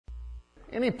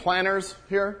Any planners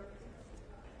here?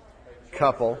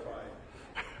 Couple.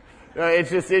 It's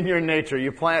just in your nature.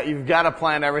 You've got to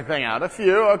plan everything out. A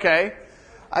few, okay.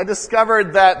 I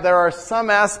discovered that there are some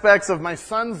aspects of my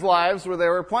son's lives where they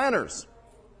were planners.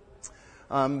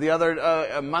 A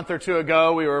month or two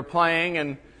ago, we were playing,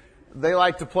 and they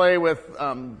like to play with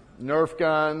Nerf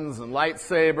guns and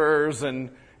lightsabers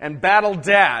and battle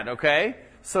dad, okay?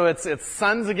 So it's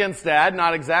sons against dad,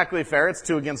 not exactly fair. It's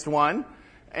 2 against 1,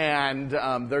 and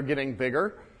they're getting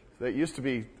bigger. That used to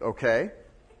be okay.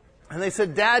 And they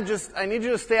said, Dad, I need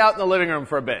you to stay out in the living room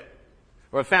for a bit,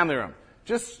 or a family room.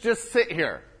 Just sit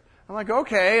here. I'm like,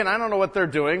 okay, and I don't know what they're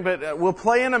doing, but we'll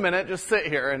play in a minute, just sit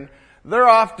here. And they're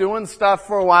off doing stuff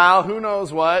for a while, who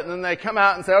knows what, and then they come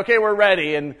out and say, okay, we're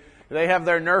ready, and they have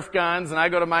their Nerf guns, and I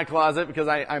go to my closet because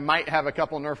I might have a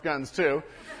couple Nerf guns too.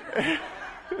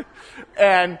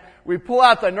 And we pull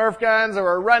out the Nerf guns, and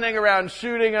we're running around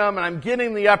shooting them, and I'm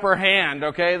getting the upper hand,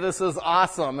 okay, this is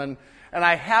awesome, and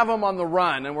I have them on the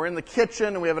run, and we're in the kitchen,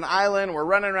 and we have an island, and we're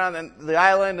running around the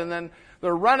island, and then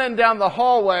they're running down the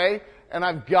hallway, and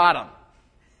I've got them.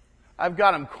 I've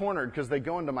got them cornered because they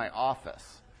go into my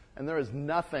office, and there is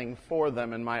nothing for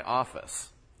them in my office.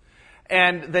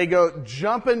 And they go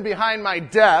jumping behind my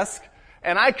desk,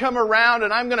 and I come around,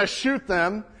 and I'm going to shoot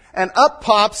them, and up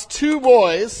pops 2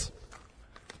 boys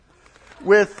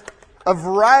with a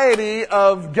variety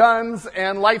of guns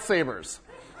and lightsabers.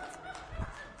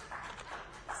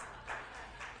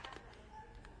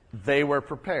 They were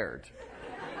prepared.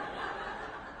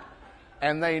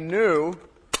 And they knew,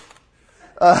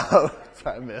 I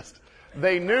missed.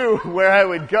 They knew where I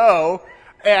would go,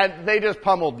 and they just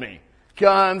pummeled me.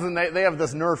 Guns, and they have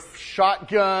this Nerf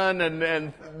shotgun,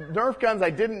 and Nerf guns I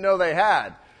didn't know they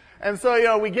had. And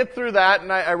so, we get through that,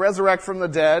 and I resurrect from the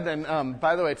dead, and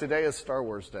by the way, today is Star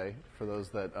Wars Day, for those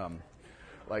that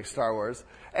like Star Wars.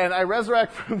 And I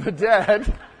resurrect from the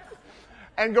dead,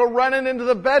 and go running into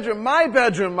the bedroom, my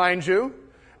bedroom, mind you.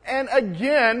 And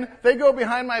again, they go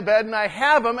behind my bed, and I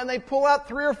have them, and they pull out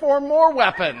 3 or 4 more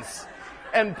weapons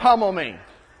and pummel me.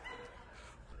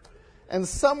 And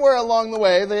somewhere along the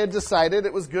way, they had decided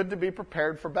it was good to be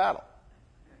prepared for battle.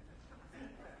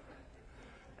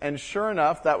 And sure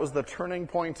enough, that was the turning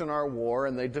point in our war,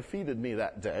 and they defeated me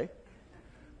that day.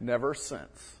 Never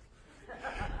since.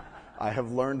 I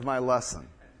have learned my lesson.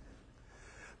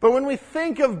 But when we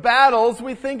think of battles,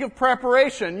 we think of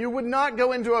preparation. You would not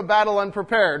go into a battle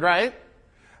unprepared, right?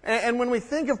 And when we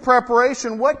think of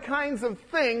preparation, what kinds of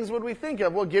things would we think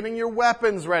of? Well, getting your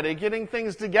weapons ready, getting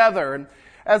things together. And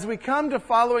as we come to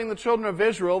following the children of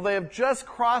Israel, they have just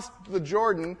crossed the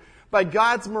Jordan by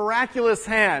God's miraculous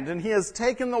hand. And He has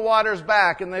taken the waters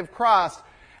back, and they've crossed.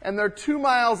 And they're 2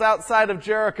 miles outside of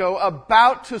Jericho,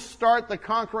 about to start the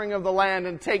conquering of the land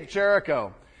and take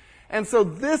Jericho. And so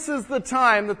this is the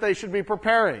time that they should be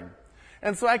preparing.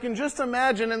 And so I can just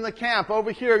imagine in the camp,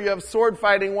 over here you have sword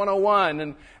fighting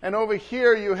 101, and over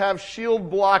here you have shield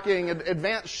blocking,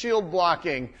 advanced shield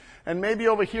blocking, and maybe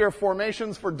over here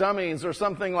formations for dummies or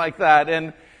something like that.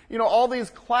 And, all these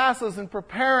classes in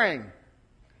preparing.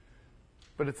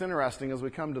 But it's interesting, as we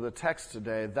come to the text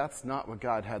today, that's not what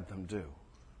God had them do.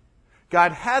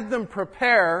 God had them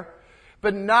prepare,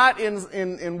 but not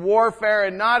in warfare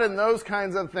and not in those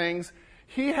kinds of things.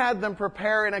 He had them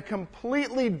prepare in a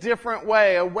completely different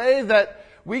way, a way that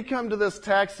we come to this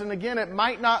text, and again, it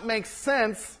might not make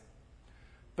sense,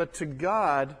 but to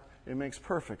God, it makes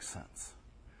perfect sense.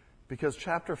 Because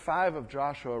chapter 5 of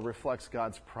Joshua reflects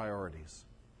God's priorities.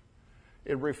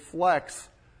 It reflects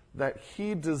that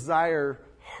He desires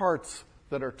hearts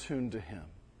that are tuned to Him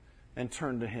and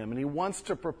turn to Him. And He wants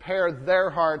to prepare their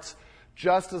hearts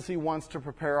just as He wants to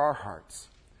prepare our hearts.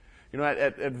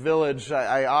 At Village,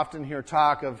 I often hear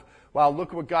talk of, wow,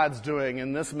 look what God's doing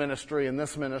in this ministry,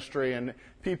 and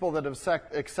people that have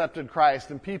accepted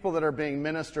Christ, and people that are being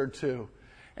ministered to.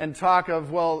 And talk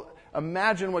of, well,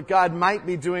 imagine what God might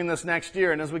be doing this next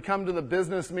year. And as we come to the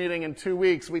business meeting in 2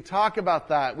 weeks, we talk about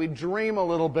that. We dream a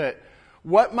little bit.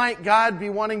 What might God be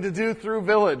wanting to do through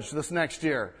Village this next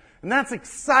year? And that's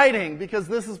exciting, because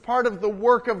this is part of the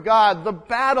work of God, the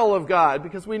battle of God,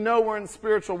 because we know we're in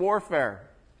spiritual warfare.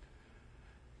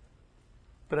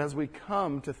 But as we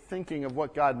come to thinking of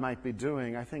what God might be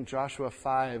doing, I think Joshua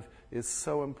 5 is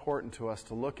so important to us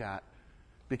to look at.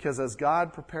 Because as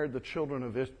God prepared the children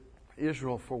of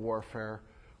Israel for warfare,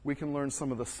 we can learn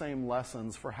some of the same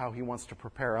lessons for how He wants to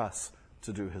prepare us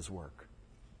to do His work.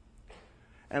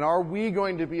 And are we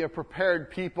going to be a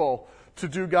prepared people to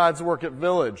do God's work at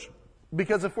Village?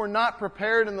 Because if we're not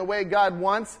prepared in the way God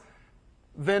wants,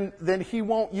 then He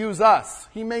won't use us.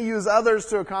 He may use others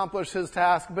to accomplish His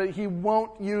task, but He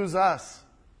won't use us.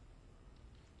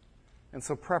 And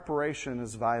so preparation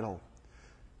is vital.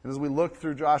 And as we look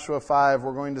through Joshua 5,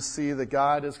 we're going to see that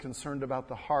God is concerned about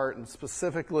the heart, and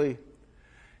specifically,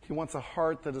 He wants a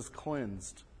heart that is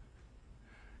cleansed.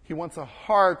 He wants a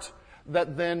heart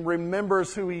that then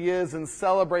remembers who He is and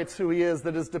celebrates who He is,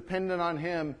 that is dependent on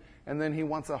Him, and then He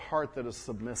wants a heart that is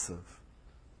submissive.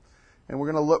 And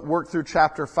we're going to work through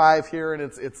chapter 5 here, and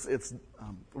it's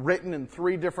written in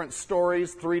 3 different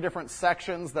stories, 3 different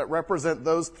sections that represent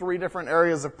those 3 different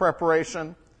areas of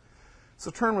preparation. So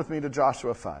turn with me to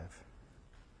Joshua 5.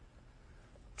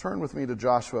 Turn with me to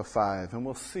Joshua 5, and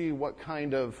we'll see what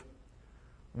kind of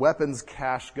weapons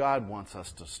cache God wants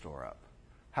us to store up,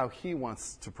 how He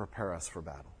wants to prepare us for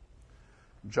battle.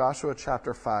 Joshua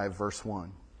chapter 5, verse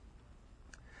 1.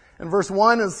 And verse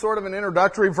 1 is sort of an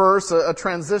introductory verse, a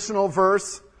transitional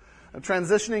verse,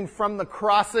 transitioning from the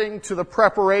crossing to the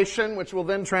preparation, which will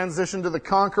then transition to the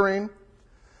conquering.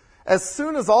 As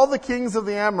soon as all the kings of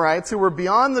the Amorites who were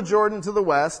beyond the Jordan to the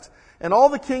west, and all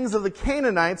the kings of the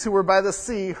Canaanites who were by the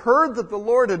sea, heard that the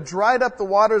Lord had dried up the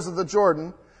waters of the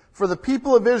Jordan for the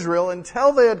people of Israel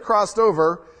until they had crossed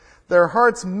over, their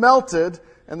hearts melted,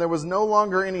 and there was no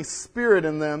longer any spirit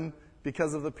in them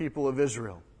because of the people of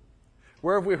Israel.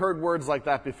 Where have we heard words like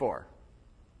that before?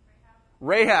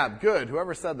 Rahab. Good.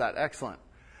 Whoever said that. Excellent.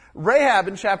 Rahab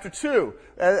in chapter 2,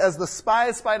 as the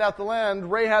spies spied out the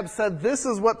land, Rahab said, this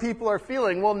is what people are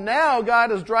feeling. Well, now God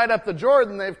has dried up the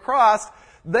Jordan. They've crossed.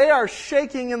 They are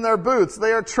shaking in their boots.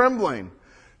 They are trembling.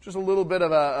 Just a little bit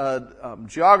of a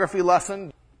geography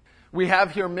lesson. We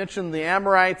have here mentioned the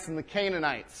Amorites and the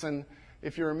Canaanites. And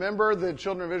if you remember, the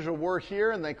children of Israel were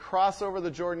here, and they cross over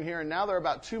the Jordan here, and now they're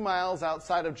about 2 miles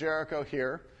outside of Jericho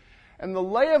here. And the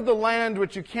lay of the land,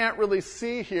 which you can't really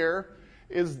see here,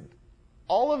 is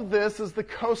all of this is the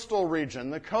coastal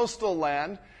region, the coastal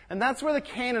land, and that's where the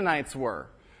Canaanites were.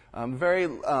 Very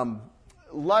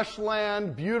lush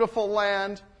land, beautiful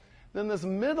land. Then this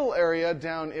middle area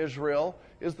down Israel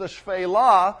is the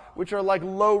Shephelah, which are like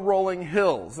low rolling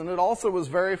hills, and it also was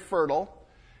very fertile.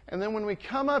 And then when we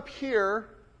come up here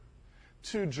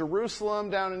to Jerusalem,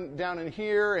 down in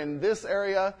here, in this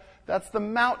area, that's the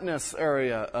mountainous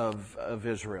area of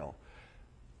Israel.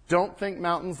 Don't think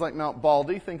mountains like Mount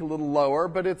Baldy, think a little lower,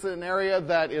 but it's an area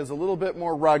that is a little bit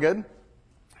more rugged.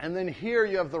 And then here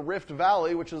you have the Rift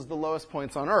Valley, which is the lowest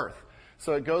points on earth.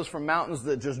 So it goes from mountains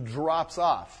that just drops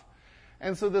off.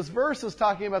 And so this verse is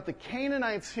talking about the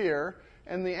Canaanites here,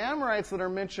 and the Amorites that are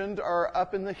mentioned are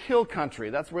up in the hill country.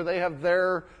 That's where they have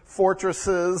their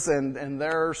fortresses and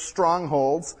their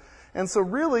strongholds. And so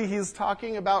really he's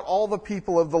talking about all the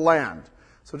people of the land.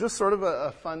 So just sort of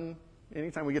a fun,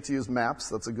 anytime we get to use maps,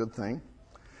 that's a good thing.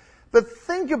 But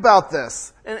think about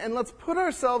this, and let's put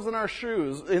ourselves in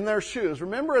their shoes.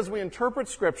 Remember, as we interpret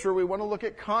Scripture, we want to look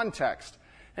at context.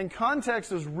 And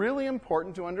context is really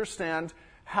important to understand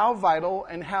how vital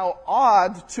and how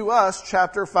odd to us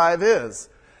chapter 5 is.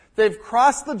 They've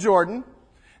crossed the Jordan,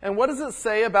 and what does it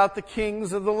say about the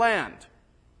kings of the land?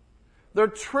 They're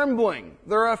trembling.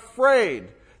 They're afraid.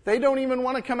 They don't even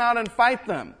want to come out and fight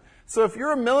them. So if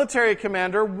you're a military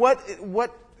commander, what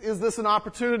is this an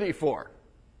opportunity for?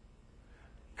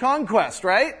 Conquest,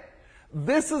 right?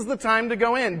 This is the time to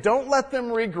go in. Don't let them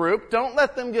regroup. Don't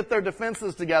let them get their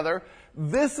defenses together.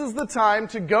 This is the time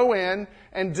to go in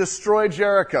and destroy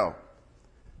Jericho.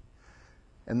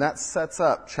 And that sets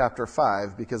up chapter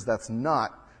 5 because that's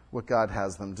not what God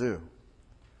has them do.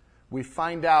 We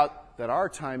find out that our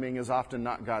timing is often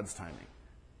not God's timing.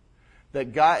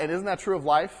 That God, and isn't that true of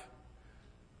life?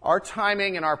 Our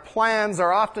timing and our plans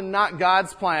are often not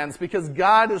God's plans because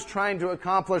God is trying to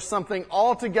accomplish something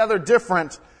altogether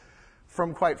different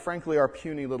from, quite frankly, our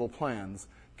puny little plans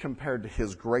compared to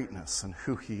His greatness and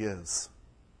who He is.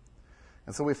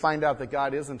 And so we find out that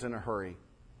God isn't in a hurry.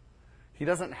 He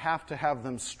doesn't have to have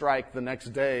them strike the next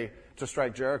day to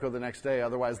strike Jericho the next day,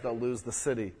 otherwise they'll lose the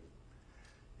city.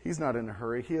 He's not in a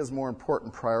hurry. He has more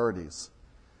important priorities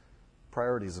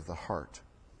of the heart.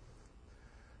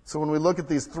 So when we look at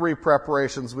these 3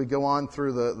 preparations, we go on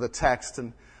through the text,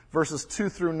 and verses 2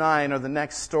 through 9 are the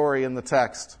next story in the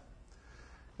text.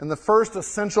 And the first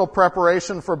essential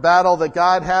preparation for battle that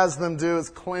God has them do is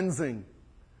cleansing.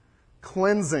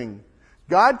 Cleansing.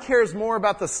 God cares more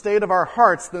about the state of our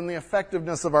hearts than the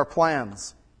effectiveness of our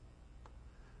plans.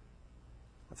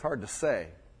 That's hard to say,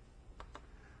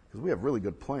 because we have really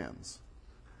good plans.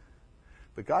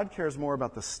 But God cares more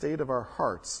about the state of our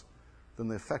hearts than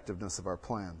the effectiveness of our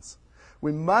plans.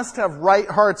 We must have right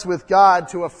hearts with God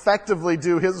to effectively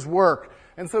do His work.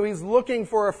 And so He's looking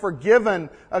for a forgiven,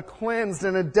 a cleansed,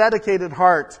 and a dedicated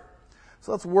heart.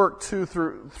 So let's work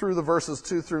through the verses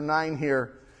 2 through 9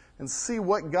 here and see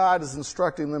what God is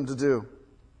instructing them to do.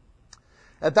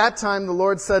 At that time, the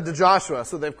Lord said to Joshua,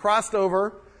 so they've crossed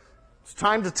over. It's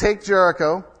time to take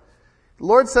Jericho. The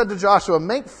Lord said to Joshua,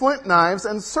 make flint knives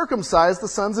and circumcise the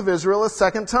sons of Israel a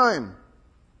second time.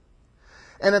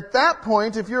 And at that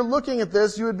point, if you're looking at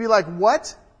this, you would be like,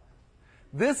 what?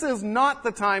 This is not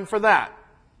the time for that.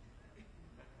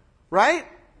 Right?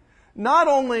 Not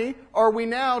only are we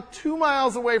now 2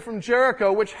 miles away from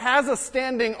Jericho, which has a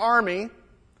standing army,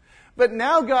 but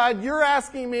now, God, you're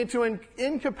asking me to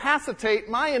incapacitate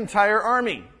my entire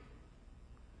army.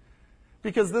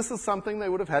 Because this is something they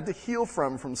would have had to heal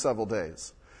from several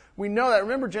days. We know that.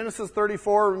 Remember Genesis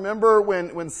 34? Remember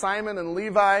when Simon and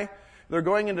Levi, they're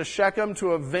going into Shechem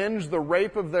to avenge the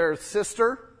rape of their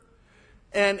sister?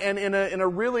 And in a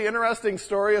really interesting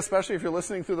story, especially if you're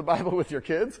listening through the Bible with your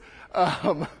kids,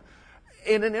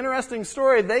 in an interesting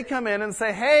story, they come in and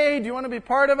say, hey, do you want to be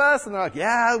part of us? And they're like,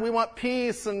 yeah, we want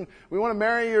peace, and we want to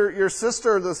marry your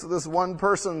sister, this one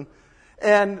person.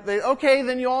 And okay,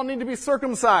 then you all need to be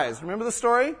circumcised. Remember the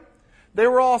story? They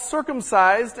were all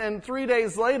circumcised, and 3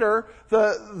 days later,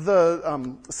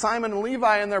 the Simon and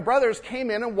Levi and their brothers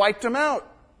came in and wiped them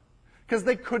out because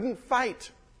they couldn't fight.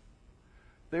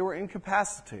 They were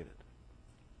incapacitated.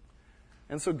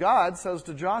 And so God says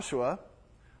to Joshua,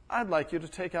 I'd like you to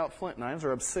take out flint knives,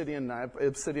 or obsidian knife.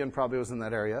 Obsidian probably was in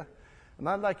that area. And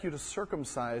I'd like you to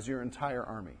circumcise your entire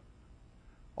army,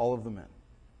 all of the men.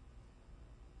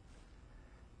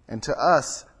 And to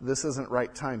us, this isn't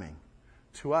right timing.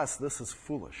 To us, this is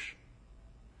foolish.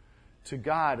 To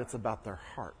God, it's about their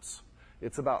hearts.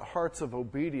 It's about hearts of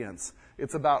obedience.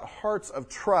 It's about hearts of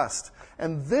trust.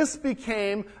 And this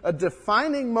became a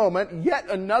defining moment, yet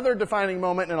another defining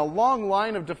moment in a long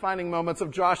line of defining moments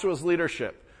of Joshua's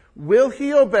leadership. Will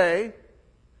he obey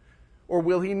or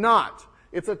will he not?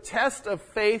 It's a test of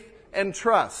faith and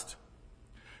trust.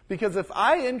 Because if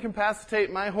I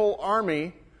incapacitate my whole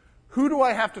army, who do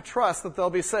I have to trust that they'll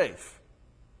be safe?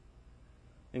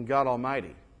 In God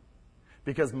Almighty.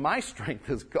 Because my strength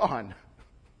is gone.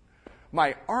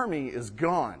 My army is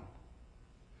gone.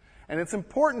 And it's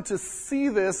important to see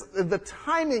this, the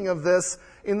timing of this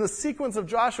in the sequence of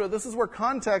Joshua. This is where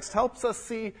context helps us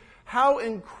see how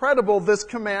incredible this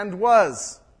command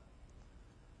was.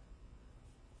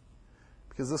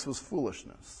 Because this was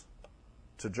foolishness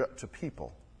to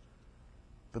people.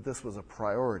 But this was a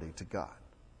priority to God.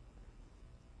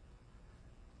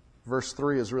 Verse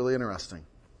 3 is really interesting.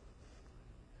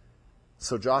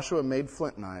 So Joshua made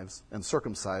flint knives and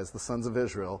circumcised the sons of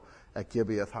Israel at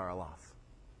Gibeath Haraloth.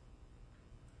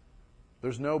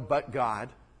 There's no but God.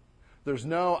 There's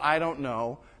no I don't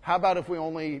know. How about if we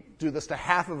only do this to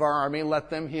half of our army,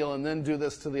 let them heal, and then do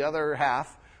this to the other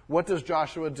half? What does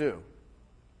Joshua do?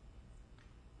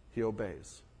 He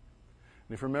obeys.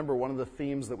 And if you remember, one of the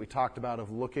themes that we talked about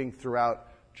of looking throughout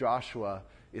Joshua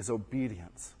is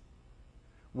obedience.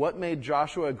 What made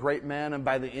Joshua a great man and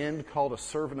by the end called a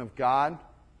servant of God?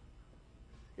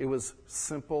 It was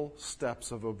simple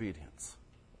steps of obedience.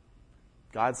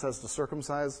 God says to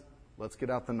circumcise, let's get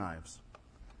out the knives.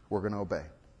 We're going to obey.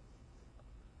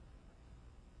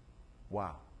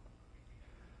 Wow.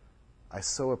 I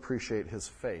so appreciate his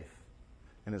faith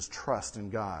and his trust in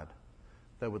God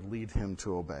that would lead him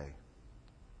to obey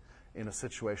in a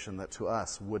situation that to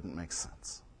us wouldn't make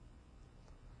sense.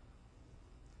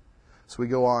 So we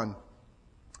go on,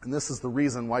 and this is the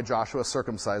reason why Joshua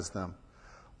circumcised them.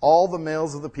 All the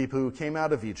males of the people who came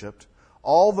out of Egypt,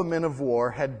 all the men of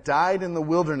war, had died in the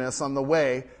wilderness on the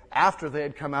way after they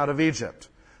had come out of Egypt.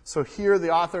 So here the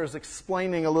author is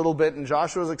explaining a little bit, and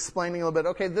Joshua is explaining a little bit,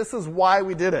 okay, this is why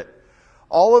we did it.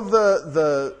 All of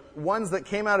the ones that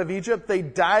came out of Egypt, they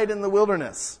died in the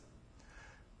wilderness.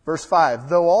 Verse 5,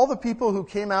 though all the people who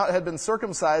came out had been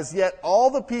circumcised, yet all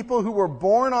the people who were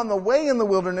born on the way in the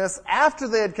wilderness after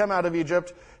they had come out of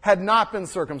Egypt had not been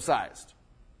circumcised.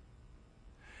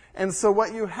 And so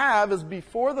what you have is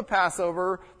before the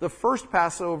Passover, the first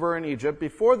Passover in Egypt,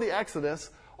 before the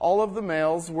Exodus, all of the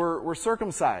males were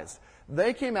circumcised.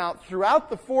 They came out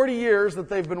throughout the 40 years that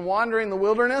they've been wandering the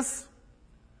wilderness,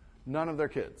 none of their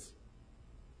kids,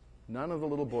 none of the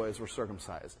little boys were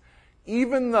circumcised.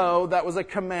 Even though that was a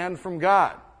command from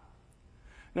God.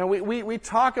 Now, we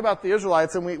talk about the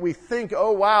Israelites and we think,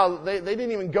 oh wow, they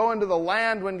didn't even go into the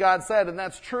land when God said, and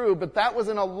that's true, but that was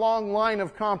in a long line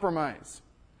of compromise.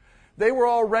 They were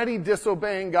already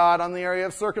disobeying God on the area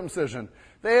of circumcision.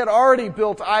 They had already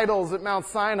built idols at Mount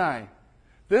Sinai.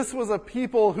 This was a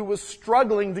people who was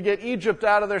struggling to get Egypt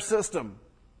out of their system,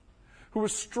 who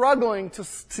was struggling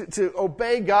to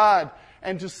obey God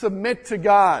and to submit to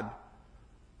God.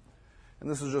 And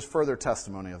this is just further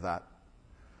testimony of that.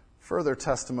 further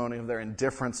testimony of their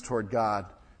indifference toward God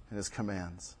and His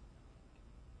commands.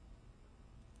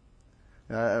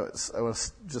 I will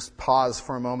just pause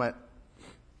for a moment.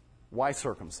 Why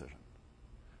circumcision?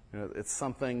 It's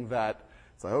something that,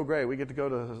 it's like, oh great, we get to go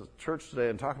to church today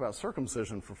and talk about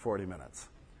circumcision for 40 minutes.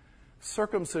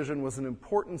 Circumcision was an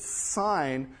important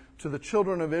sign to the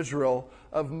children of Israel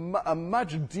of a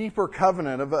much deeper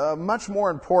covenant, of a much more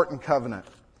important covenant.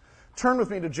 Turn with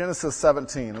me to Genesis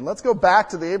 17, and let's go back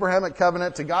to the Abrahamic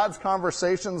covenant, to God's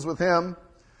conversations with him.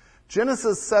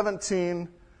 Genesis 17,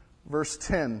 verse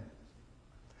 10.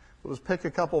 We'll just pick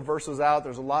a couple verses out.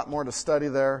 There's a lot more to study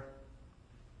there.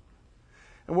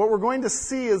 And what we're going to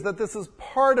see is that this is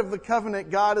part of the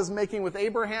covenant God is making with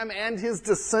Abraham and his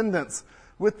descendants,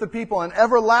 with the people, an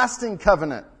everlasting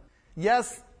covenant.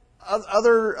 Yes,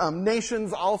 other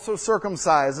nations also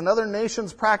circumcise, and other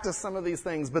nations practice some of these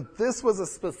things, but this was a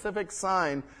specific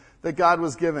sign that God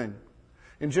was giving.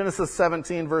 In Genesis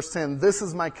 17, verse 10, "This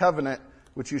is my covenant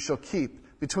which you shall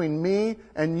keep between me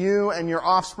and you and your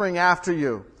offspring after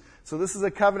you." So this is a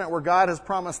covenant where God has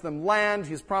promised them land,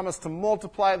 He's promised to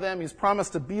multiply them, He's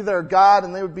promised to be their God,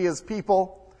 and they would be His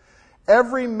people.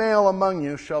 "Every male among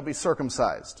you shall be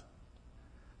circumcised."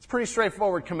 It's a pretty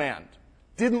straightforward command.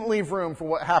 Didn't leave room for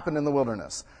what happened in the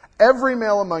wilderness. "Every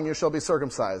male among you shall be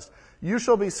circumcised. You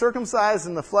shall be circumcised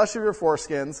in the flesh of your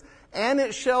foreskins, and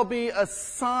it shall be a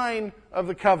sign of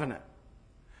the covenant."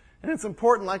 And it's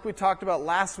important, like we talked about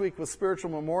last week with spiritual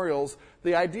memorials,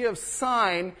 the idea of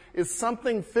sign is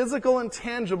something physical and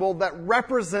tangible that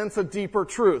represents a deeper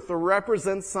truth or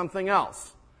represents something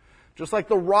else. Just like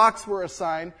the rocks were a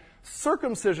sign,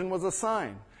 circumcision was a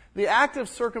sign. The act of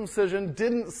circumcision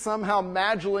didn't somehow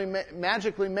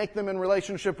magically make them in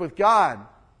relationship with God.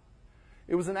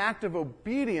 It was an act of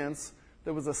obedience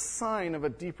that was a sign of a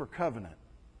deeper covenant,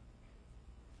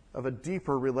 of a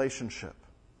deeper relationship.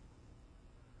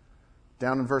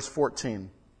 Down in verse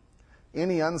 14,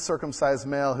 "Any uncircumcised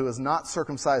male who is not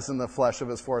circumcised in the flesh of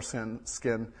his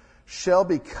foreskin shall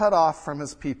be cut off from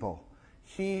his people.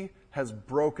 He has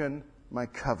broken my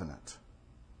covenant."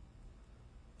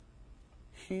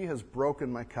 He has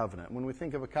broken my covenant. When we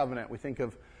think of a covenant, we think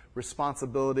of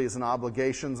responsibilities and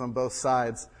obligations on both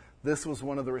sides. This was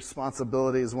one of the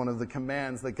responsibilities, one of the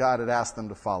commands that God had asked them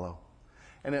to follow.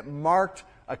 And it marked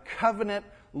a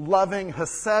covenant-loving,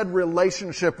 hesed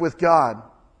relationship with God.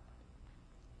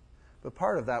 But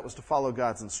part of that was to follow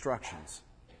God's instructions.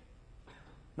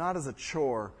 Not as a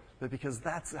chore, but because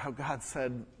that's how God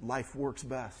said life works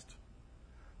best.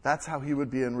 That's how He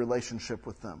would be in relationship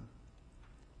with them.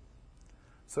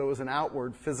 So it was an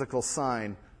outward physical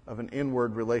sign of an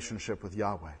inward relationship with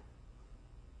Yahweh.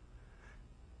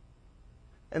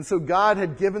 And so God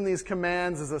had given these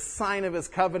commands as a sign of His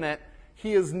covenant.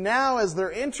 He is now, as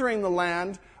they're entering the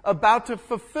land, about to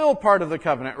fulfill part of the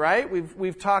covenant, right?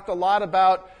 We've talked a lot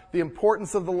about the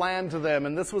importance of the land to them,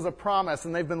 and this was a promise,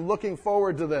 and they've been looking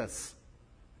forward to this.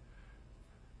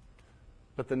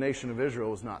 But the nation of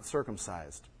Israel was not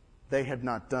circumcised. They had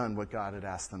not done what God had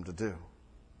asked them to do.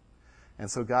 And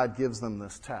so God gives them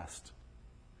this test.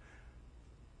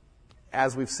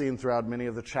 As we've seen throughout many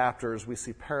of the chapters, we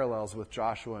see parallels with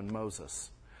Joshua and Moses.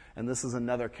 And this is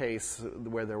another case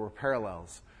where there were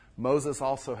parallels. Moses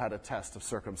also had a test of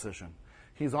circumcision.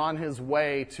 He's on his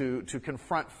way to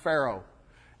confront Pharaoh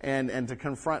and to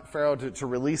confront Pharaoh to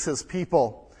release his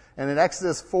people. And in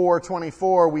Exodus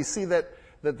 4:24, we see that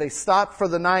they stopped for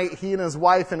the night, he and his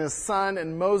wife and his son,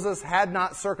 and Moses had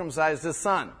not circumcised his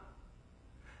son.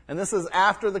 And this is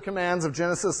after the commands of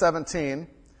Genesis 17.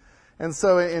 And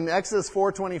so in Exodus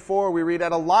 4:24, we read,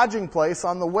 "At a lodging place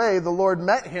on the way, the Lord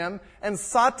met him and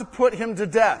sought to put him to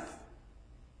death."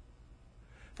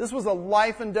 This was a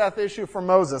life and death issue for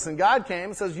Moses. And God came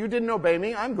and says, "You didn't obey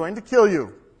me, I'm going to kill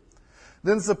you."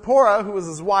 Then Zipporah, who was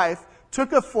his wife,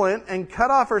 took a flint and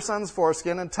cut off her son's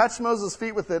foreskin and touched Moses'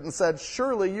 feet with it and said,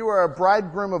 "Surely you are a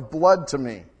bridegroom of blood to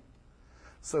me."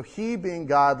 So he, being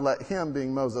God, let him,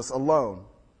 being Moses, alone.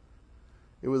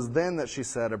 It was then that she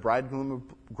said, "A bridegroom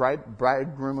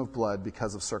of blood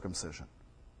because of circumcision."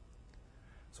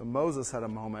 So Moses had a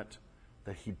moment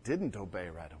that he didn't obey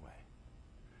right away.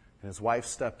 And his wife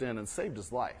stepped in and saved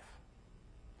his life.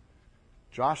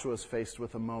 Joshua is faced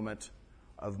with a moment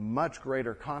of much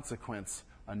greater consequence,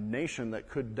 a nation that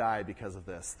could die because of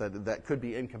this, that could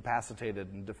be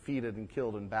incapacitated and defeated and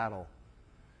killed in battle.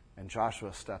 And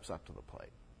Joshua steps up to the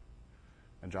plate.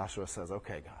 And Joshua says,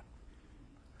 "Okay, God,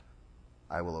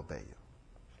 I will obey you."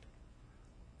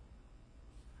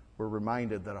 We're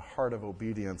reminded that a heart of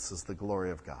obedience is the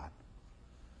glory of God.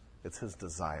 It's His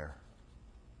desire.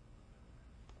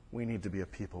 We need to be a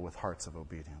people with hearts of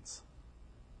obedience.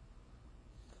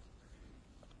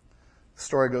 The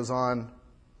story goes on.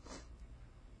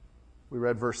 We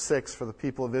read verse 6, "For the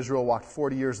people of Israel walked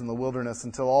 40 years in the wilderness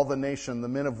until all the nation, the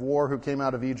men of war who came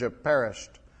out of Egypt,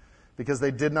 perished, because they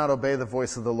did not obey the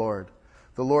voice of the Lord.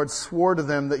 The Lord swore to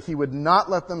them that he would not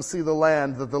let them see the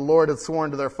land that the Lord had sworn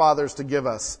to their fathers to give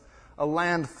us, a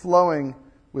land flowing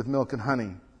with milk and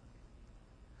honey."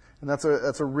 And that's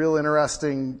a real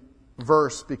interesting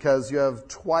verse, because you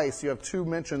have two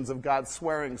mentions of God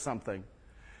swearing something.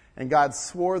 And God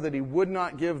swore that he would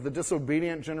not give the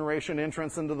disobedient generation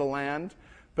entrance into the land,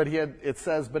 but it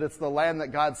says, but it's the land that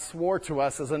God swore to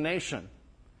us as a nation.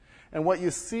 And what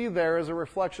you see there is a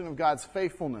reflection of God's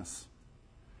faithfulness.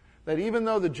 That even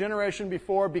though the generation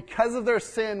before, because of their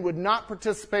sin, would not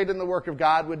participate in the work of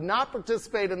God, would not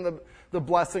participate in the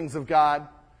blessings of God,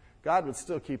 God would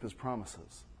still keep his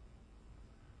promises.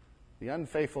 The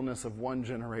unfaithfulness of one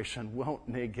generation won't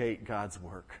negate God's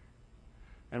work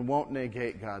and won't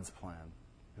negate God's plan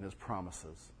and his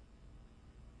promises.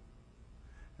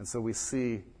 And so we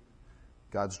see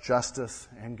God's justice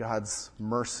and God's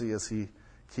mercy as he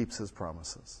keeps his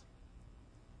promises.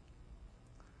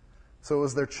 So it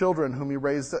was their children whom he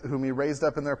raised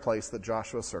up in their place that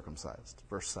Joshua circumcised.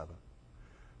 Verse 7.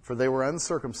 "For they were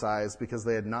uncircumcised because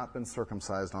they had not been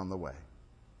circumcised on the way.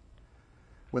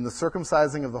 When the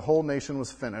circumcising of the whole nation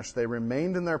was finished, they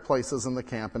remained in their places in the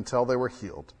camp until they were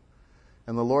healed.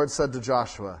 And the Lord said to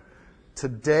Joshua,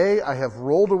 'Today I have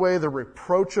rolled away the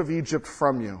reproach of Egypt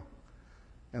from you.'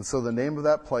 And so the name of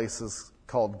that place is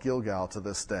called Gilgal to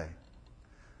this day."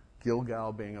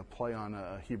 Gilgal being a play on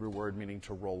a Hebrew word meaning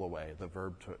to roll away, the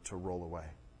verb to roll away.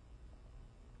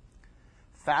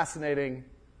 Fascinating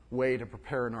way to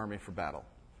prepare an army for battle.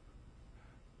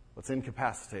 Let's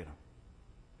incapacitate them.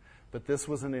 But this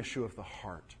was an issue of the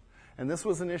heart. And this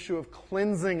was an issue of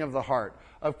cleansing of the heart,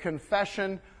 of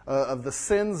confession of the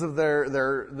sins of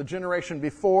the generation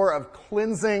before, of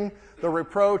cleansing the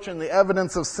reproach and the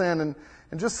evidence of sin.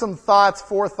 And just some thoughts,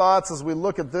 4 thoughts as we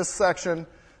look at this section.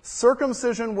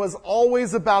 Circumcision was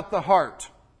always about the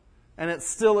heart, and it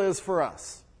still is for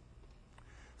us.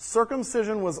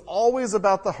 Circumcision was always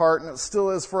about the heart, and it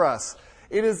still is for us.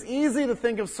 It is easy to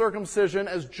think of circumcision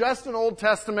as just an Old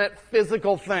Testament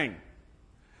physical thing.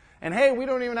 And hey, we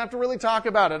don't even have to really talk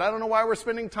about it. I don't know why we're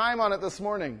spending time on it this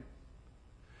morning.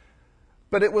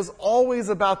 But it was always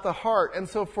about the heart. And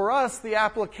so for us, the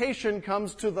application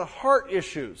comes to the heart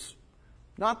issues.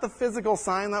 Not the physical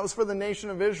sign, that was for the nation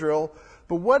of Israel.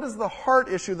 But what is the heart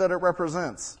issue that it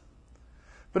represents?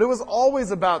 But it was always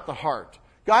about the heart.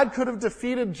 God could have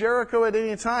defeated Jericho at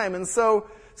any time. And so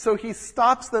he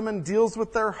stops them and deals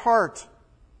with their heart.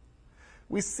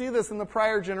 We see this in the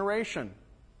prior generation.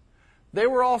 They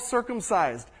were all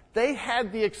circumcised. They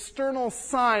had the external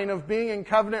sign of being in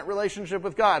covenant relationship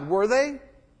with God. Were they?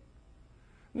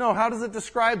 No. How does it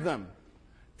describe them?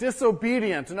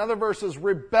 Disobedient. In other verses,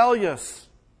 rebellious.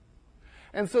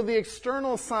 And so the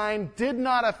external sign did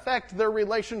not affect their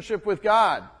relationship with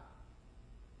God.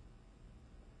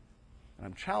 And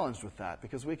I'm challenged with that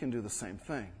because we can do the same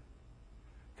thing.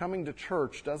 Coming to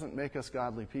church doesn't make us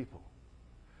godly people.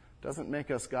 Doesn't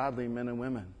make us godly men and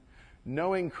women.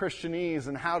 Knowing Christianese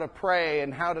and how to pray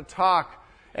and how to talk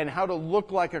and how to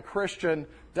look like a Christian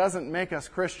doesn't make us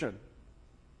Christian.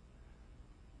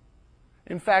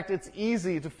 In fact, it's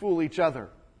easy to fool each other,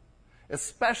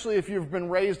 especially if you've been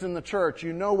raised in the church.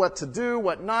 You know what to do,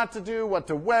 what not to do, what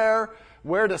to wear,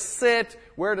 where to sit,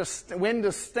 when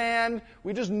to stand.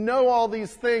 We just know all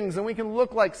these things, and we can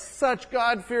look like such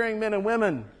God-fearing men and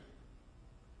women.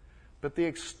 But the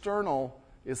external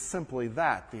is simply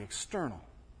that, the external.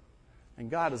 And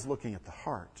God is looking at the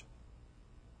heart.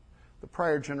 The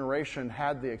prior generation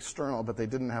had the external, but they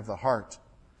didn't have the heart.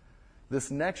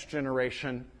 This next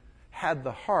generation had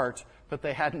the heart, but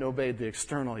they hadn't obeyed the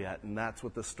external yet, and that's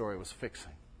what this story was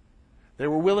fixing. They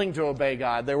were willing to obey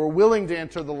God. They were willing to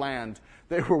enter the land.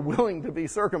 They were willing to be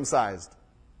circumcised.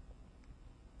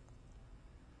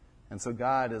 And so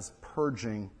God is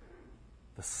purging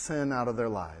the sin out of their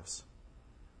lives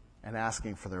and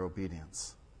asking for their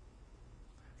obedience.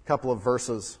 A couple of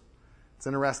verses. It's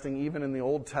interesting, even in the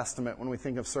Old Testament, when we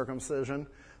think of circumcision,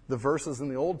 the verses in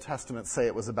the Old Testament say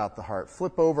it was about the heart.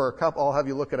 Flip over a couple. I'll have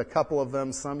you look at a couple of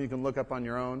them. Some you can look up on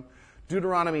your own.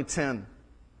 Deuteronomy 10.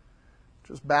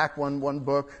 Just back one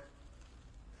book.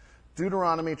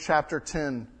 Deuteronomy chapter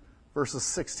 10, verses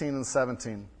 16 and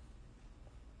 17.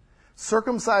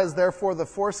 "Circumcise therefore the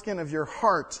foreskin of your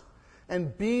heart,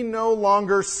 and be no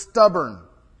longer stubborn.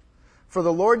 For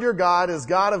the Lord your God is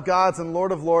God of gods and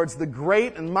Lord of lords, the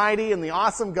great and mighty and the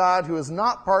awesome God who is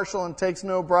not partial and takes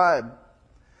no bribe."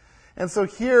 And so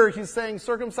here he's saying,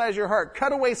 circumcise your heart.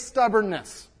 Cut away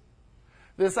stubbornness.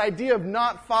 This idea of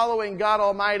not following God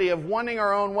Almighty, of wanting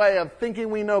our own way, of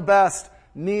thinking we know best,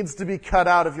 needs to be cut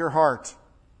out of your heart.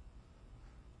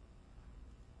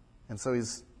 And so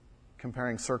he's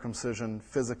comparing circumcision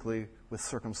physically with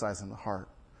circumcising the heart.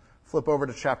 Flip over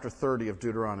to chapter 30 of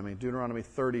Deuteronomy. Deuteronomy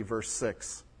 30, verse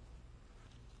 6.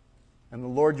 And the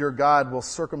Lord your God will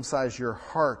circumcise your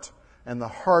heart and the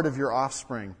heart of your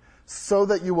offspring, so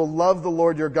that you will love the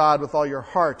Lord your God with all your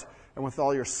heart and with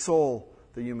all your soul,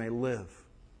 that you may live.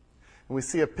 And we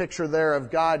see a picture there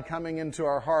of God coming into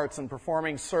our hearts and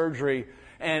performing surgery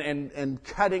and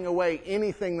cutting away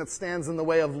anything that stands in the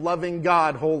way of loving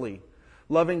God wholly,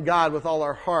 loving God with all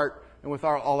our heart and with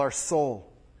all our soul.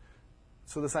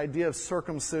 So this idea of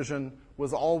circumcision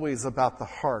was always about the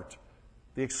heart.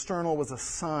 The external was a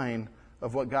sign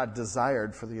of what God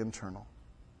desired for the internal.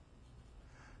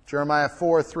 Jeremiah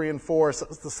 4, 3 and 4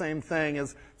 says the same thing.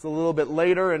 It's a little bit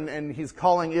later, and he's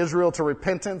calling Israel to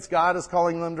repentance. God is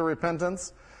calling them to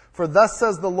repentance. For thus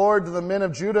says the Lord to the men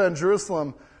of Judah and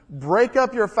Jerusalem, break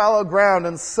up your fallow ground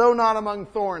and sow not among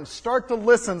thorns. Start to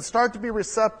listen. Start to be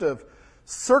receptive.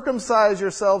 Circumcise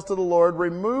yourselves to the Lord.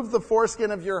 Remove the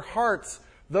foreskin of your hearts,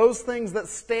 those things that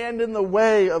stand in the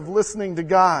way of listening to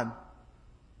God.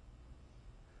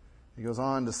 He goes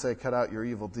on to say, cut out your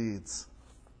evil deeds.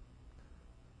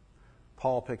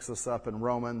 Paul picks this up in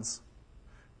Romans.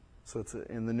 So it's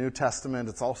in the New Testament.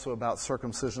 It's also about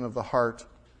circumcision of the heart,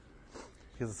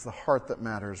 because it's the heart that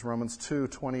matters. Romans 2,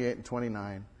 28 and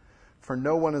 29. For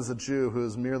no one is a Jew who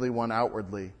is merely one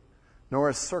outwardly, nor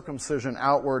is circumcision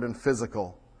outward and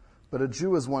physical, but a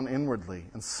Jew is one inwardly,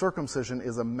 and circumcision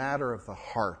is a matter of the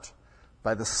heart,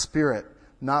 by the Spirit,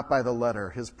 not by the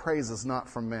letter. His praise is not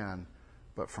from man,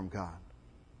 but from God.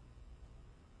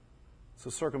 So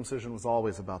circumcision was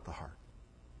always about the heart.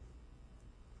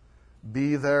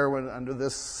 Be there when under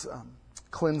this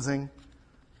cleansing,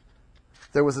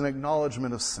 there was an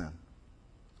acknowledgement of sin.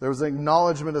 There was an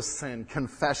acknowledgement of sin,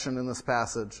 confession in this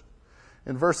passage.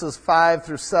 In verses 5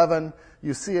 through 7,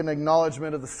 you see an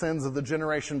acknowledgement of the sins of the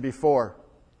generation before.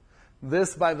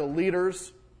 This by the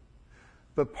leaders,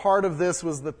 but part of this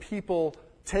was the people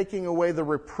taking away the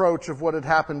reproach of what had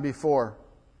happened before.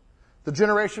 The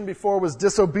generation before was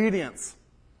disobedient.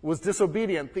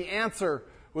 The answer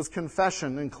was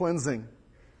confession and cleansing.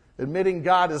 Admitting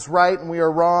God is right and we are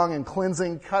wrong, and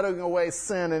cleansing, cutting away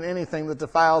sin and anything that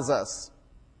defiles us.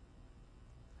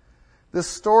 This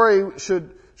story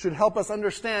should help us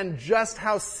understand just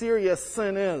how serious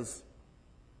sin is.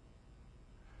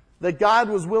 That God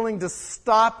was willing to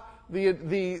stop the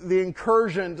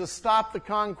incursion, to stop the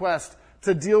conquest,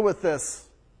 to deal with this.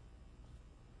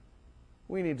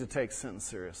 We need to take sin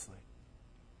seriously.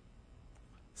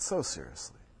 So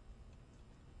seriously.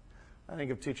 I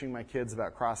think of teaching my kids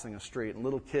about crossing a street. And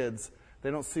little kids,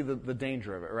 they don't see the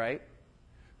danger of it, right?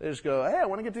 They just go, hey, I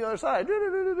want to get to the other side.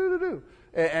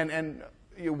 And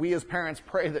we as parents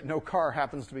pray that no car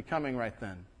happens to be coming right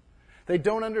then. They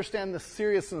don't understand the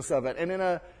seriousness of it.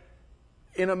 And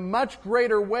in a much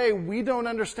greater way, we don't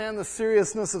understand the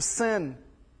seriousness of sin.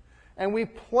 And we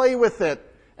play with it.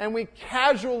 And we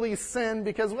casually sin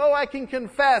because, well, I can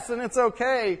confess and it's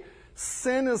okay.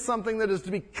 Sin is something that is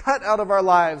to be cut out of our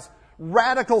lives.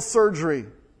 Radical surgery.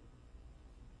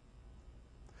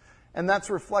 And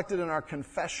that's reflected in our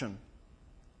confession.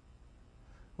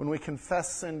 When we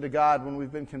confess sin to God, when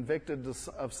we've been convicted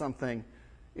of something,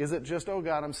 is it just, oh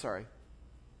God, I'm sorry.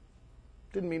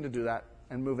 Didn't mean to do that.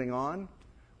 And moving on,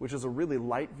 which is a really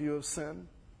light view of sin?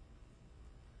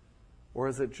 Or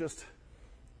is it just,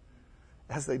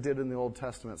 as they did in the Old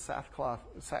Testament,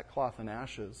 sackcloth and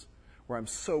ashes, where I'm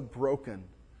so broken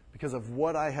because of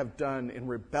what I have done in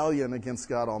rebellion against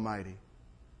God Almighty,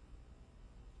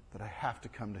 that I have to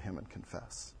come to Him and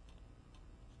confess.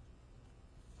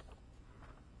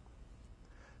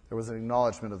 There was an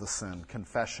acknowledgement of the sin,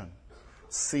 confession.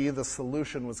 See, the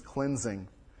solution was cleansing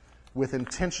with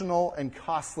intentional and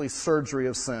costly surgery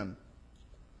of sin.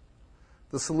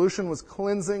 The solution was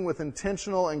cleansing with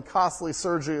intentional and costly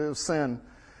surgery of sin.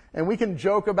 And we can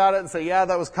joke about it and say, yeah,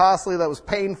 that was costly, that was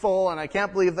painful, and I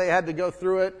can't believe they had to go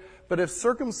through it. But if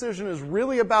circumcision is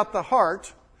really about the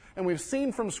heart, and we've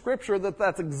seen from Scripture that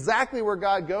that's exactly where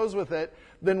God goes with it,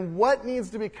 then what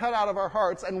needs to be cut out of our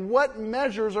hearts, and what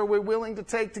measures are we willing to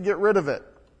take to get rid of it?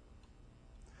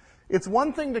 It's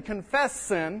one thing to confess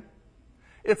sin.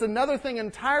 It's another thing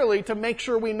entirely to make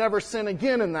sure we never sin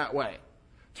again in that way.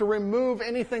 To remove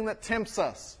anything that tempts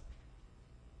us.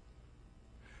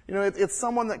 You know, it's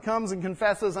someone that comes and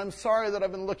confesses, I'm sorry that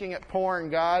I've been looking at porn,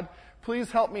 God. Please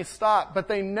help me stop. But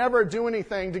they never do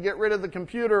anything to get rid of the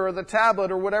computer or the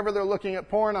tablet or whatever they're looking at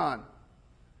porn on.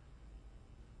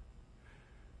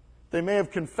 They may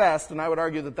have confessed, and I would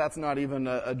argue that that's not even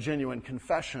a genuine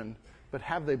confession, but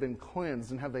have they been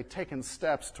cleansed, and have they taken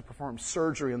steps to perform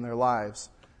surgery in their lives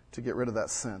to get rid of that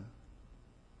sin?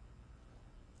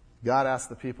 God asked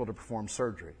the people to perform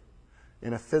surgery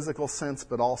in a physical sense,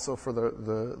 but also for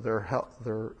their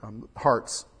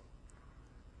hearts.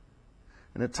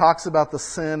 And it talks about the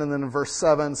sin, and then in verse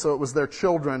 7, so it was their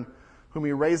children whom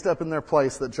he raised up in their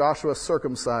place that Joshua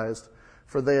circumcised,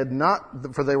 for they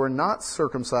were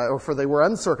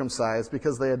uncircumcised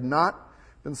because they had not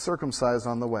been circumcised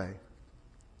on the way.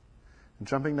 And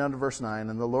jumping down to verse 9,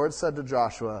 and the Lord said to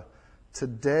Joshua,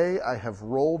 today I have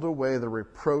rolled away the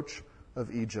reproach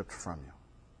of Egypt from you.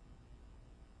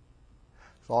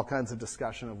 There's all kinds of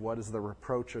discussion of what is the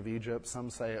reproach of Egypt. Some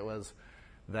say it was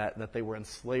that they were in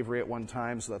slavery at one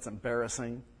time, so that's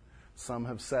embarrassing. Some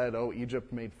have said,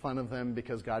 Egypt made fun of them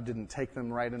because God didn't take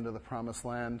them right into the promised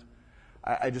land.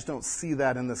 I just don't see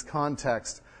that in this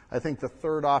context. I think the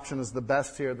third option is the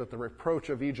best here, that the reproach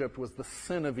of Egypt was the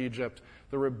sin of Egypt,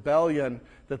 the rebellion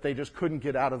that they just couldn't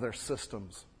get out of their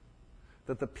systems.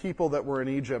 That the people that were in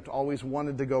Egypt always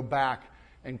wanted to go back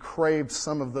and craved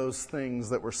some of those things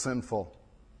that were sinful.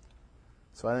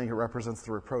 So I think it represents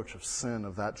the reproach of sin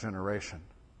of that generation.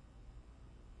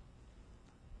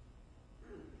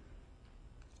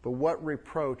 But what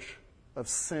reproach of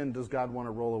sin does God want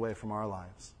to roll away from our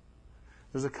lives?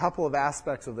 There's a couple of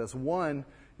aspects of this. One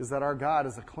is that our God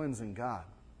is a cleansing God.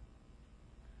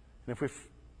 And if we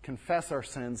confess our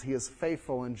sins, he is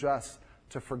faithful and just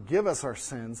to forgive us our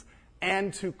sins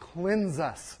and to cleanse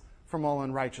us from all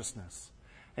unrighteousness.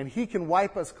 And he can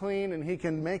wipe us clean, and he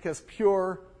can make us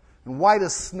pure and white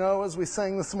as snow, as we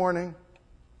sang this morning.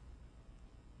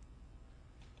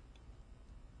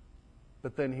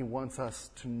 But then he wants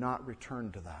us to not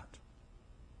return to that.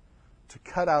 To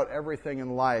cut out everything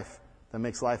in life that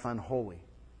makes life unholy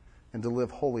and to live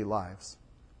holy lives.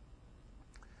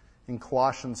 In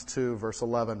Colossians 2, verse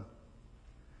 11,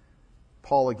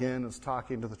 Paul again is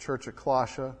talking to the church at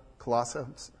Colossae.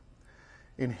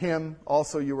 In him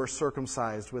also you were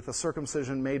circumcised with a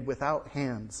circumcision made without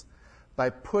hands, by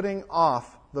putting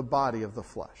off the body of the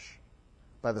flesh,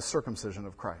 by the circumcision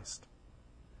of Christ.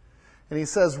 And he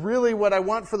says, really what I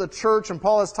want for the church, and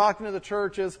Paul is talking to the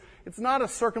church, is it's not a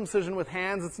circumcision with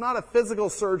hands, it's not a physical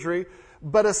surgery,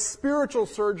 but a spiritual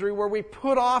surgery where we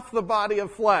put off the body of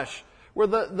flesh, where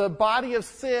the body of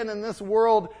sin in this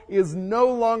world is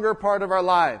no longer part of our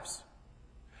lives.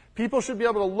 People should be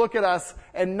able to look at us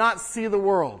and not see the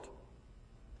world,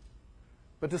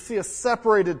 but to see a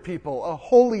separated people, a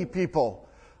holy people,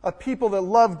 a people that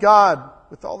love God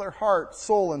with all their heart,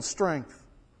 soul, and strength.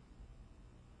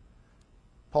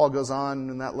 Paul goes on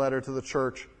in that letter to the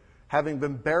church, having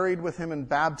been buried with him in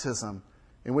baptism,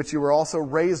 in which you were also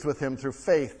raised with him through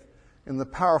faith in the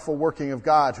powerful working of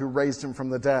God who raised him from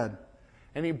the dead.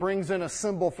 And he brings in a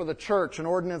symbol for the church, an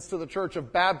ordinance to the church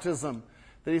of baptism,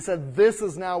 that he said, this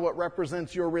is now what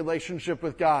represents your relationship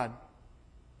with God.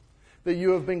 That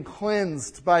you have been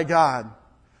cleansed by God,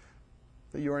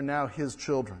 that you are now his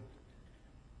children.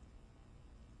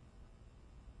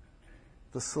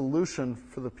 The solution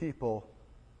for the people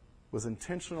was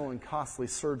intentional and costly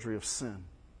surgery of sin.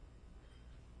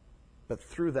 But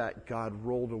through that, God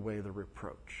rolled away the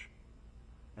reproach,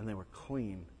 and they were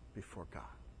clean before God.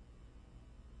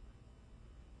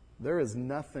 There is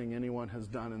nothing anyone has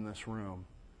done in this room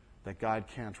that God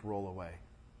can't roll away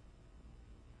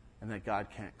and that God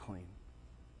can't clean.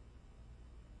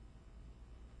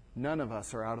 None of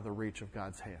us are out of the reach of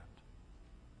God's hand.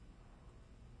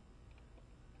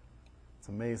 It's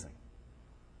amazing.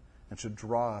 And should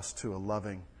draw us to a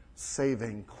loving,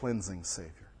 saving, cleansing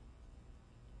Savior.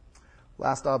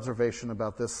 Last observation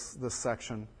about this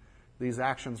section. These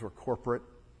actions were corporate.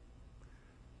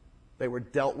 They were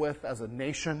dealt with as a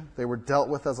nation. They were dealt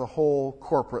with as a whole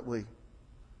corporately.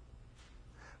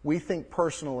 We think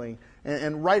personally,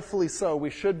 and rightfully so,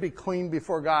 we should be clean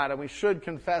before God and we should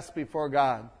confess before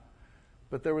God.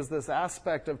 But there was this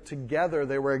aspect of together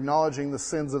they were acknowledging the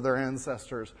sins of their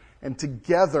ancestors, and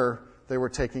together they were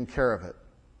taking care of it.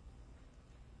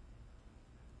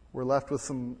 We're left with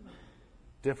some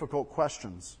difficult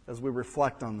questions as we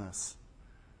reflect on this.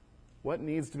 What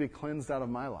needs to be cleansed out of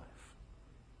my life?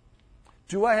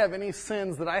 Do I have any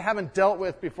sins that I haven't dealt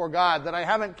with before God, that I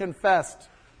haven't confessed,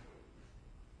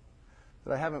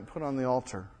 that I haven't put on the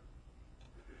altar?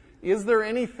 Is there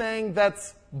anything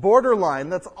that's borderline,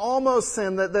 that's almost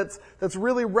sin, that's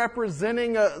really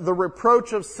representing the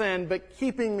reproach of sin, but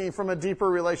keeping me from a deeper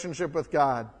relationship with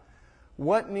God?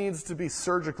 What needs to be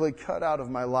surgically cut out of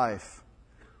my life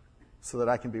so that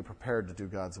I can be prepared to do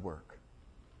God's work?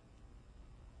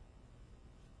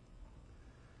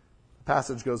 The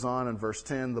passage goes on in verse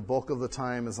 10. The bulk of the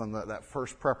time is on that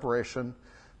first preparation,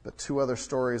 but two other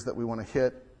stories that we want to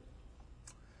hit.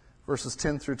 Verses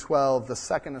 10 through 12, the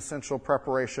second essential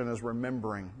preparation is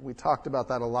remembering. We talked about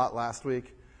that a lot last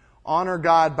week. Honor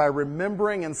God by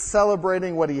remembering and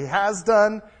celebrating what He has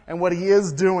done and what He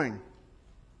is doing.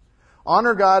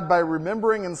 Honor God by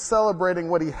remembering and celebrating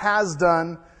what He has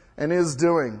done and is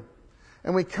doing.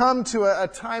 And we come to a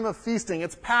time of feasting.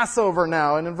 It's Passover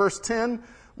now. And in verse 10,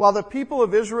 while the people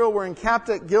of Israel were encamped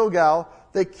at Gilgal,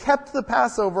 they kept the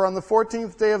Passover on the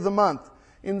 14th day of the month,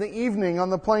 in the evening on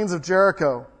the plains of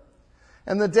Jericho.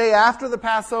 And the day after the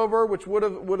Passover, which would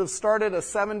have started a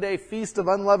 7-day feast of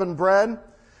unleavened bread,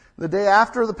 the day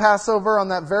after the Passover, on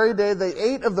that very day, they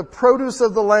ate of the produce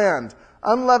of the land,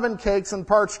 unleavened cakes and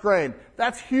parched grain.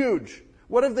 That's huge.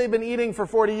 What have they been eating for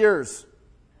 40 years?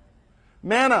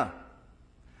 Manna.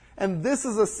 And this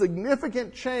is a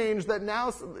significant change that now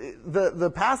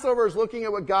the Passover is looking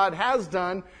at what God has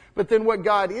done, but then what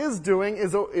God is doing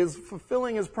is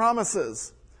fulfilling His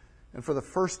promises. And for the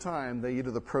first time, they eat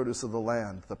of the produce of the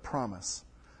land, the promise,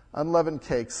 unleavened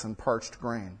cakes and parched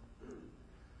grain.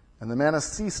 And the manna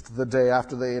ceased the day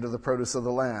after they ate of the produce of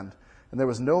the land. And there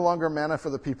was no longer manna for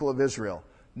the people of Israel.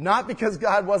 Not because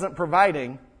God wasn't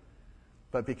providing,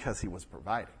 but because He was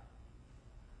providing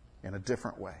in a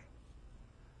different way.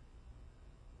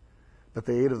 But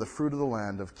they ate of the fruit of the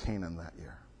land of Canaan that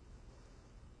year.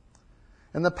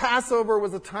 And the Passover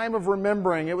was a time of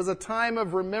remembering. It was a time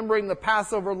of remembering the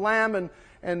Passover lamb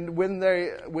and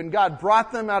when God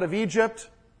brought them out of Egypt,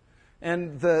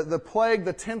 and the plague,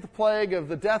 the 10th plague of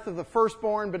the death of the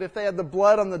firstborn, but if they had the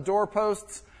blood on the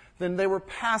doorposts, then they were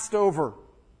passed over.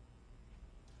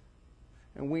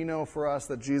 And we know for us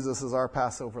that Jesus is our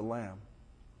Passover lamb.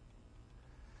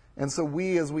 And so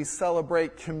as we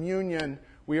celebrate communion,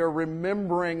 we are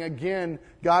remembering again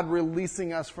God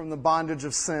releasing us from the bondage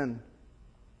of sin.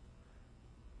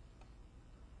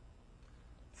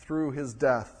 Through His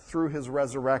death, through His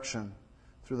resurrection,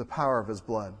 through the power of His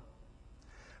blood.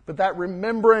 But that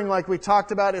remembering, like we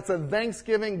talked about, it's a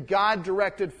thanksgiving,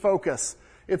 God-directed focus.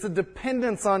 It's a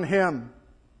dependence on Him.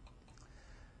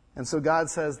 And so God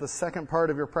says the second part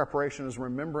of your preparation is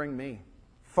remembering me,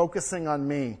 focusing on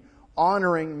me,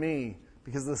 honoring me,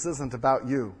 because this isn't about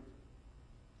you.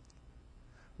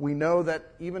 We know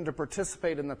that even to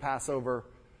participate in the Passover,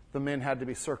 the men had to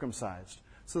be circumcised.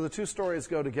 So the two stories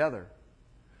go together.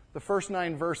 The first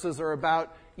 9 verses are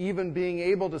about even being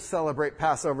able to celebrate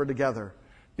Passover together.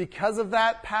 Because of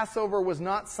that, Passover was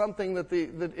not something that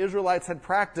the Israelites had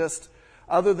practiced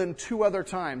other than 2 other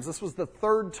times. This was the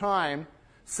 3rd time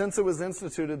since it was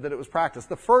instituted that it was practiced.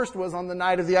 The first was on the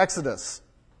night of the Exodus.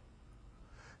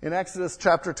 In Exodus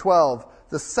chapter 12.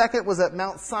 The second was at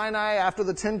Mount Sinai after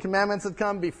the 10 Commandments had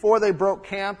come. Before they broke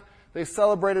camp, they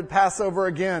celebrated Passover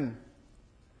again.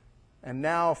 And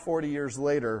now, 40 years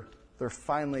later, they're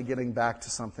finally getting back to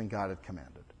something God had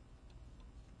commanded.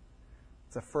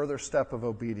 It's a further step of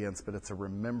obedience, but it's a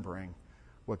remembering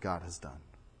what God has done.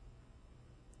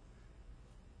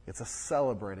 It's a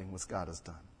celebrating what God has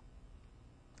done.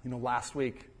 Last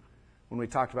week, when we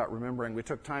talked about remembering, we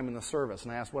took time in the service,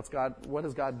 and I asked, what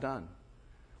has God done?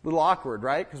 A little awkward,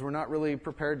 right? Because we're not really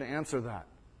prepared to answer that.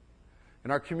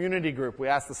 In our community group, we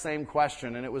asked the same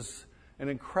question, and it was an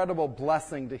incredible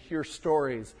blessing to hear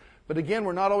stories. But again,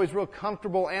 we're not always real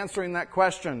comfortable answering that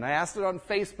question. I asked it on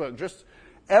Facebook. Just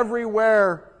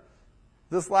everywhere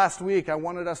this last week, I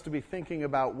wanted us to be thinking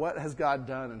about what has God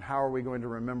done and how are we going to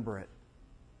remember it.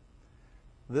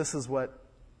 This is what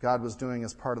God was doing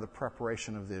as part of the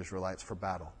preparation of the Israelites for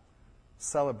battle.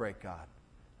 Celebrate God.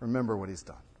 Remember what He's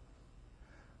done.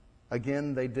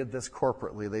 Again, they did this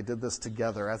corporately. They did this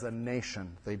together. As a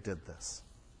nation, they did this.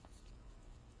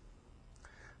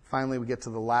 Finally, we get to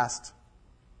the last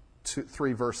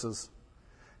 3 verses.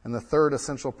 And the third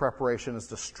essential preparation is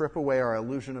to strip away our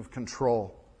illusion of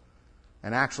control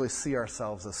and actually see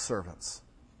ourselves as servants.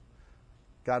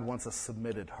 God wants a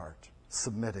submitted heart,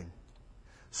 submitting.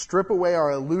 Strip away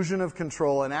our illusion of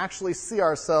control and actually see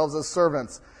ourselves as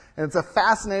servants. And it's a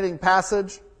fascinating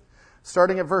passage.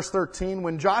 Starting at verse 13,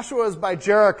 when Joshua is by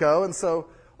Jericho, and so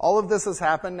all of this has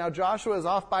happened. Now Joshua is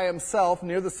off by himself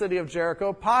near the city of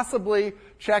Jericho, possibly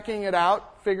checking it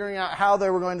out, figuring out how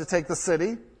they were going to take the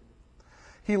city.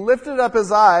 He lifted up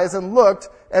his eyes and looked,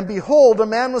 and behold, a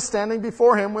man was standing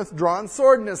before him with drawn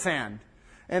sword in his hand.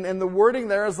 And the wording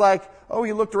there is like,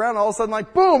 he looked around, all of a sudden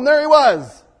like, boom, there he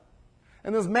was.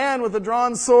 And this man with a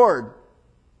drawn sword.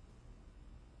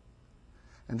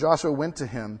 And Joshua went to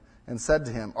him and said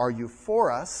to him, "Are you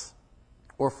for us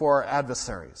or for our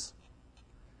adversaries?"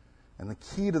 And the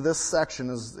key to this section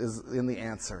is in the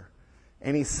answer.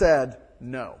 And he said,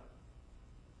 no.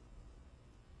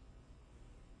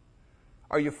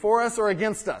 Are you for us or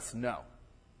against us? No.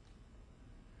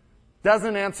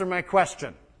 Doesn't answer my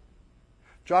question.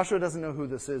 Joshua doesn't know who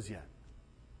this is yet.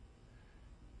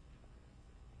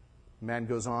 The man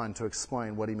goes on to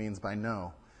explain what he means by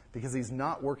no, because he's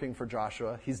not working for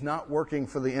Joshua. He's not working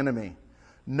for the enemy.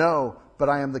 No, but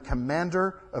I am the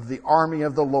commander of the army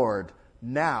of the Lord.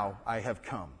 Now I have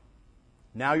come.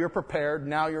 Now you're prepared.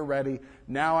 Now you're ready.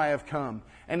 Now I have come.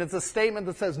 And it's a statement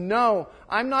that says, no,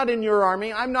 I'm not in your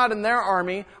army. I'm not in their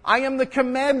army. I am the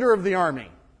commander of the army.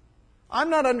 I'm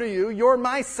not under you. You're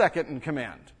my second in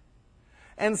command.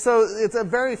 And so it's a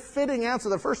very fitting answer.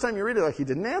 The first time you read it, like, he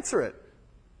didn't answer it.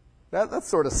 That's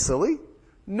sort of silly.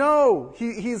 No,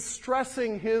 he's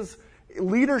stressing his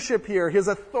leadership here, his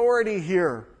authority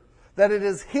here, that it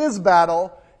is his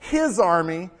battle, his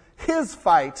army, his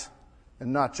fight,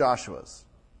 and not Joshua's.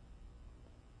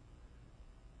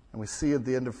 And we see at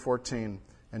the end of 14,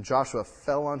 and Joshua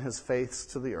fell on his face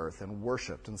to the earth and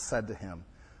worshipped and said to him,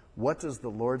 what does the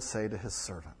Lord say to his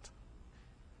servant?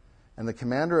 And the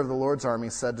commander of the Lord's army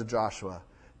said to Joshua,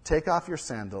 take off your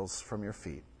sandals from your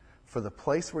feet, for the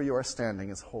place where you are standing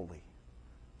is holy.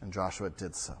 And Joshua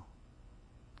did so.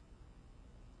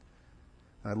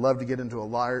 And I'd love to get into a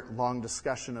long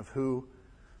discussion of who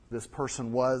this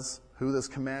person was, who this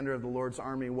commander of the Lord's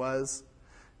army was.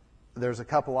 There's a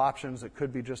couple options. It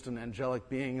could be just an angelic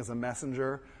being as a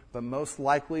messenger, but most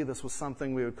likely this was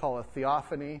something we would call a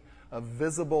theophany, a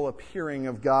visible appearing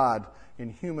of God in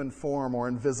human form or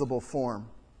in visible form.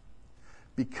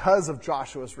 Because of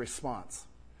Joshua's response.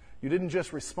 You didn't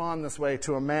just respond this way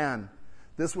to a man.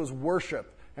 This was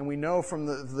worship. And we know from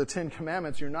the Ten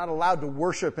Commandments, you're not allowed to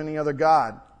worship any other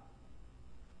God.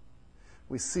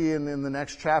 We see in the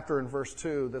next chapter in verse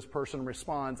 2, this person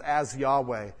responds as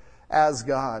Yahweh, as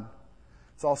God.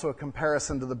 It's also a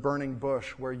comparison to the burning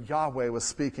bush where Yahweh was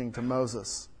speaking to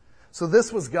Moses. So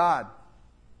this was God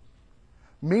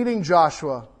meeting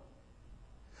Joshua.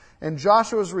 And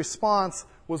Joshua's response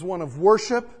was one of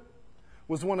worship,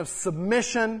 was one of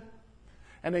submission,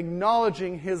 and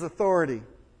acknowledging his authority.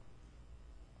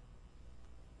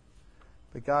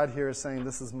 But God here is saying,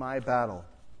 this is my battle.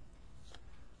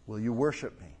 Will you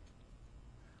worship me?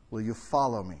 Will you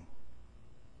follow me?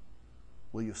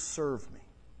 Will you serve me?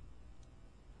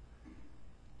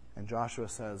 And Joshua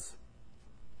says,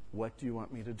 what do you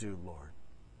want me to do, Lord?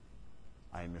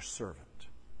 I am your servant.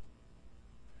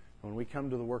 When we come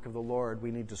to the work of the Lord,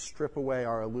 we need to strip away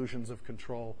our illusions of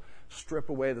control, strip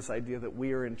away this idea that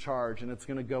we are in charge and it's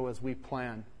going to go as we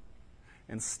plan,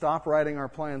 and stop writing our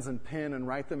plans in pen and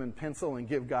write them in pencil and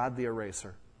give God the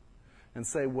eraser. And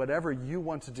say, whatever you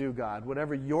want to do, God,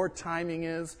 whatever your timing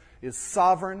is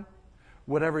sovereign.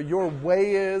 Whatever your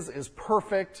way is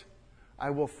perfect.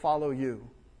 I will follow you.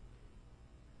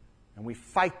 And we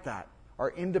fight that.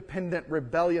 Our independent,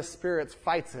 rebellious spirits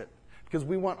fights it. Because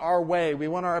we want our way. We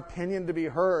want our opinion to be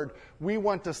heard. We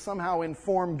want to somehow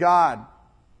inform God.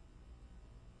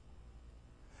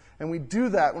 And we do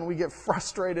that when we get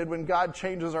frustrated when God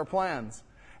changes our plans.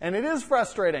 And it is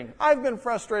frustrating. I've been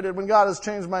frustrated when God has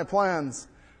changed my plans.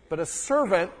 But a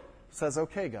servant says,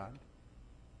 okay, God,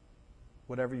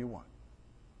 whatever you want.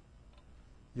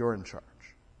 You're in charge.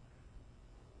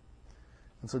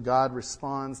 And so God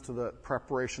responds to the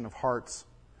preparation of hearts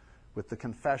with the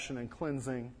confession and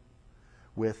cleansing,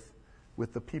 with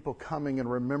the people coming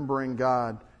and remembering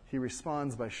God. He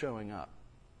responds by showing up,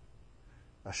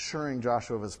 assuring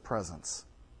Joshua of his presence.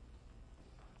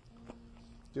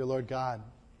 Dear Lord God,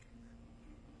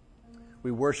 we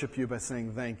worship you by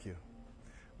saying thank you.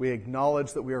 We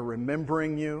acknowledge that we are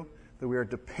remembering you, that we are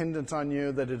dependent on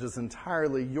you, that it is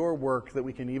entirely your work that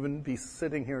we can even be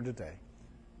sitting here today.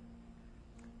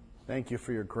 Thank you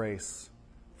for your grace,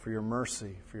 for your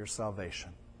mercy, for your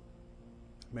salvation.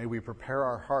 May we prepare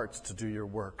our hearts to do your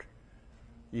work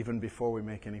even before we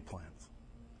make any plans.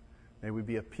 May we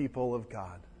be a people of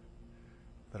God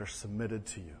that are submitted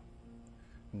to you.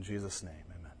 In Jesus' name,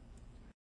 amen.